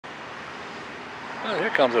Oh,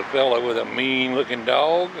 here comes a fella with a mean looking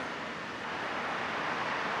dog.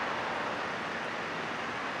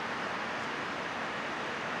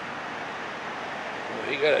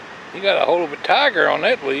 Well, he got a hold of a tiger on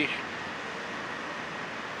that leash.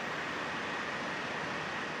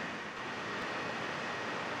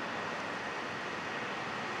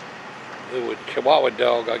 It was a Chihuahua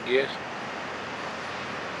dog, I guess.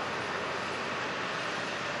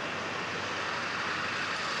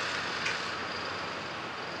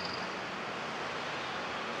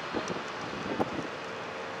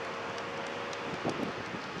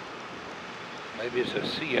 Maybe it's a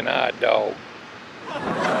CNI dog.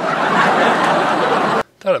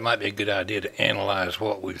 Thought it might be a good idea to analyze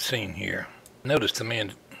what we've seen here. Notice the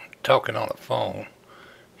man talking on the phone.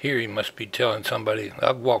 Here he must be telling somebody,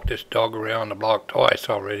 I've walked this dog around the block twice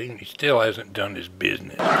already and he still hasn't done his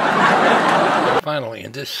business. And finally,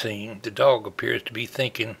 in this scene, the dog appears to be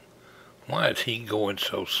thinking, why is he going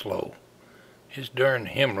so slow? His darn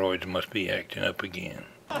hemorrhoids must be acting up again.